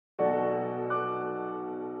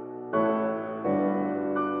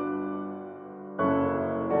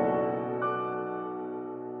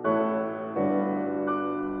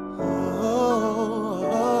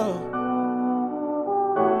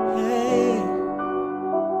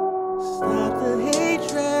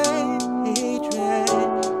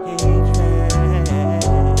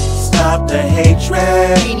the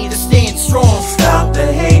hatred. We need to stand strong. Stop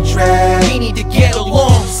the hatred. We need to get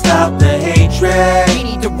along. Stop the hatred. We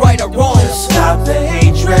need to right our wrongs. Stop the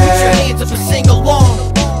hatred. Put your hands up and sing along.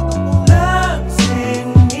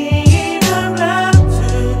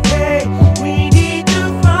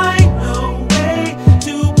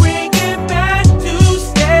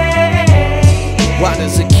 Why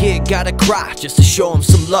does a kid gotta cry just to show him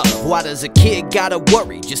some love? Why does a kid gotta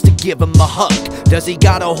worry just to give him a hug? Does he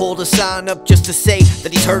gotta hold a sign up just to say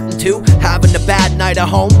that he's hurting too? Having a bad night at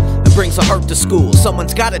home and brings a hurt to school.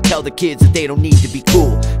 Someone's gotta tell the kids that they don't need to be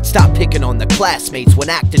cool. Stop picking on the classmates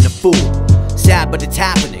when acting a fool. Sad, but it's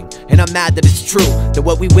happening, and I'm mad that it's true, that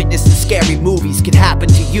what we witness in scary movies can happen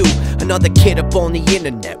to you. Another kid up on the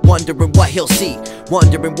internet, wondering what he'll see,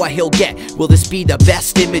 wondering what he'll get. Will this be the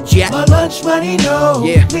best image yet? My lunch money, no,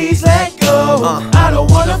 yeah. Please let go. I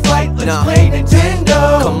don't wanna fight, let's play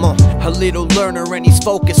Nintendo. Come on, a little learner and he's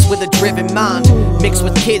focused with a driven mind. Mixed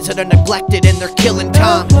with kids that are neglected and they're killing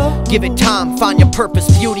time. Give it time, find your purpose,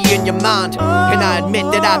 beauty in your mind. And I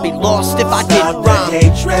admit that I'd be lost if I didn't rhyme.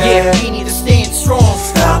 Yeah, we need to stand strong.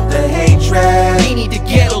 Stop the hatred. We need to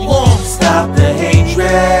get along. Stop the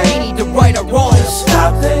hatred. We need to right our wrongs.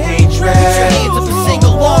 Stop the hatred. Put your hands up and sing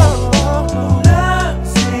along.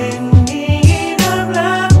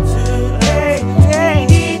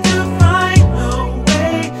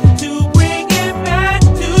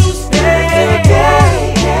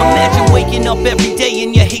 Imagine waking up every day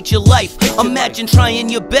and you hate your life. Imagine trying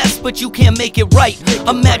your best but you can't make it right.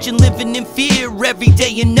 Imagine living in fear every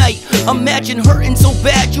day and night. Imagine hurting so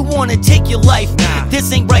bad you wanna take your life.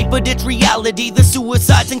 This ain't right but it's reality. The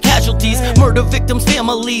suicides and casualties, murder victims'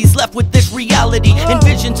 families left with this reality and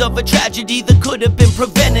visions of a tragedy that could have been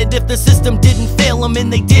prevented if the system didn't fail them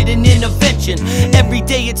and they did an intervention. Every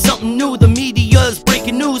day it's something new, the media is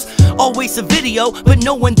breaking news. Always a video but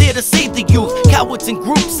no one there to save the youth. Cowards in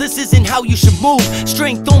groups, this isn't how you should move.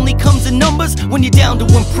 Strength only comes in numbers when you're down to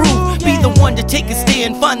improve. Be the one to take a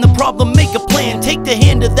stand, find the problem, make a plan. Take the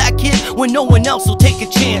hand of that kid when no one else will take a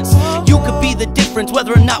chance. You could be the difference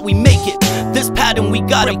whether or not we make it. This pattern we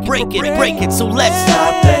gotta break it, so let's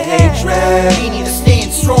stop the hatred. We need to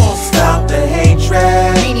stand strong. Stop the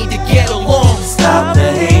hatred. We need to get along. Stop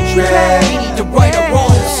the hatred. We need to right our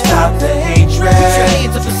wrongs. Stop the hatred. Put your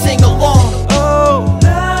hands up and sing along.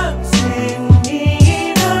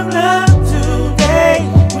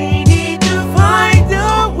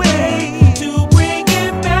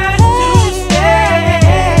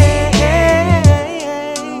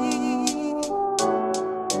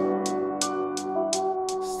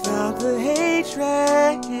 Stop the hatred.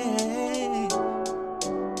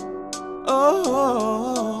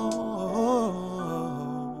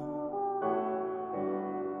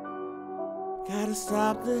 Gotta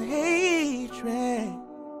stop the hatred.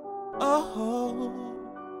 Oh.